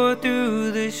tore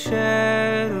through the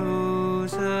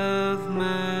shadows of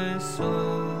my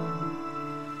soul.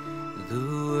 The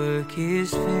work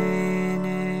is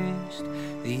finished,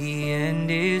 the end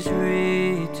is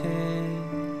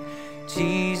written.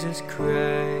 Jesus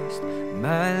Christ,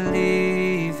 my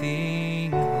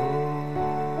living hope.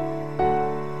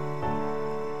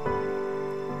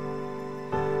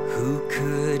 Who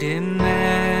could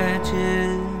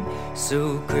imagine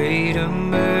so great a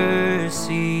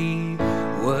mercy?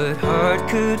 What heart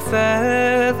could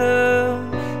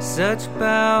fathom such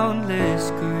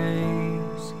boundless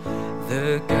grace?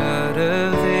 The God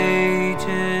of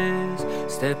ages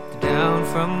stepped down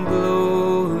from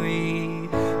glory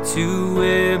to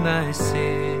wear my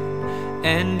sin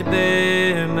and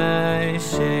bear my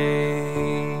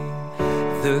shame.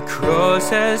 The cross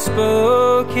has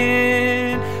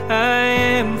spoken, I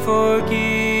am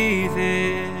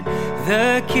forgiven.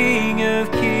 The King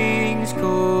of Kings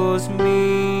calls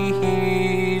me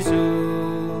his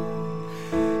own.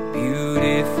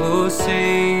 Beautiful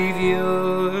Savior,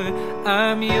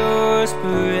 I'm yours last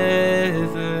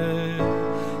forever.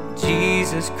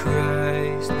 Jesus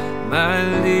Christ, my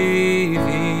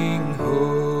living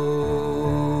hope.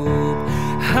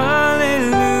 Hallelujah,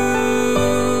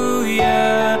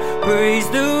 praise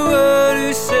the one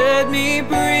who set me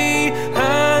free.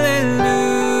 Hallelujah,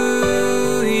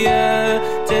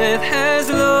 death has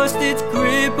lost its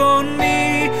grip on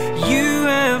me. You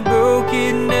have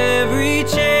broken every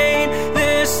chain.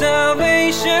 There's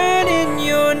salvation in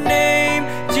your name,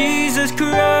 Jesus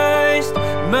Christ,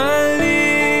 my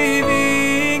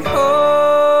living hope.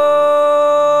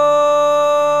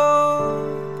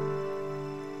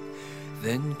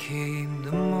 Then came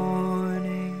the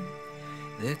morning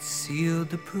that sealed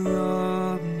the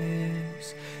promise.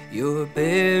 Your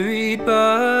buried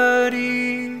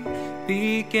body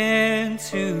began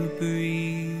to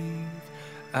breathe.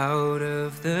 Out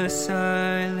of the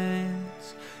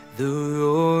silence, the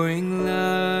roaring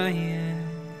lion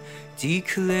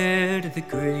declared the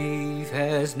grave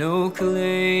has no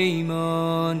claim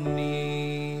on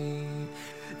me.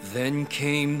 Then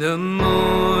came the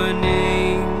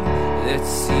morning that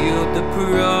sealed the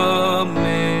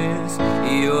promise.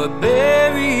 Your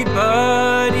buried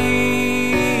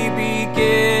body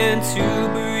began to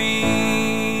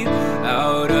breathe.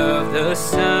 Out of the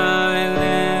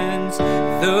silence,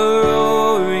 the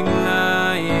roaring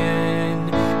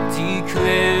lion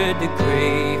declared the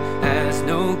grave has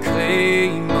no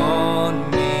claim on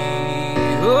me.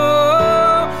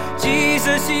 Oh,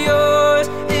 Jesus, yours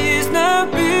is the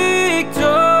victory.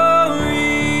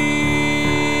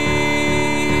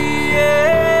 Yeah.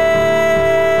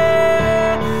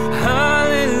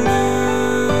 Hallelujah,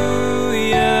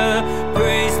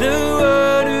 praise the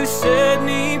one who set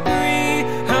me free.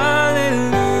 Hallelujah,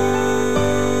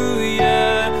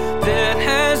 death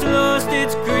has lost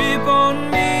its grip on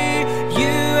me.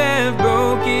 You have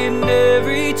broken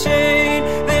every chain.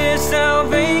 There's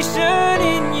salvation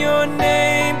in your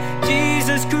name,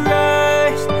 Jesus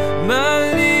Christ,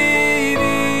 my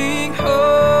living hope.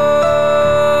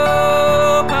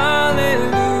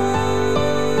 Hallelujah,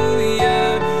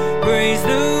 praise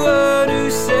the one who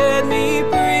set me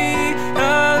free.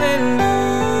 Hallelujah,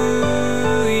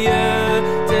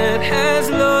 death has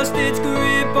lost its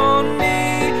grip on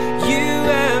me. You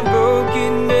have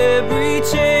broken every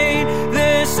chain.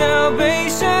 There's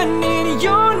salvation in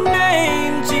your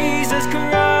name, Jesus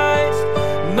Christ,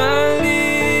 my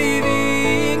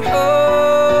living hope.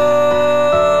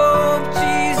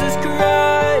 Jesus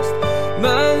Christ,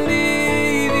 my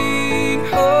living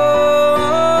hope.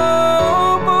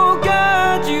 Oh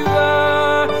God, you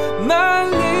are my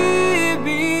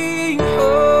living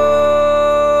hope.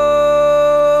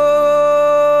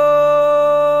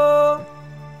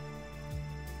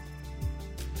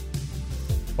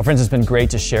 Well, friends, it's been great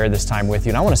to share this time with you.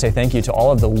 And I want to say thank you to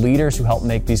all of the leaders who help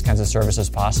make these kinds of services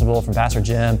possible, from Pastor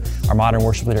Jim, our modern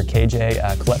worship leader, KJ,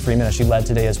 Colette Freeman, as she led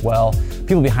today as well.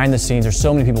 People behind the scenes, there's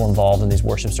so many people involved in these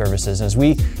worship services. And as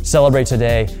we celebrate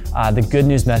today the good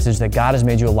news message that God has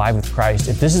made you alive with Christ,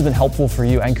 if this has been helpful for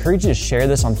you, I encourage you to share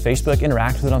this on Facebook,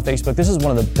 interact with it on Facebook. This is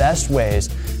one of the best ways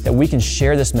that we can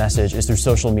share this message is through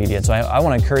social media. And so I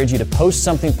want to encourage you to post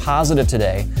something positive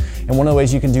today. And one of the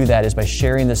ways you can do that is by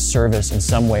sharing this service in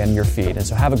some way on your feed. And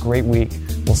so have a great week.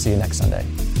 We'll see you next Sunday.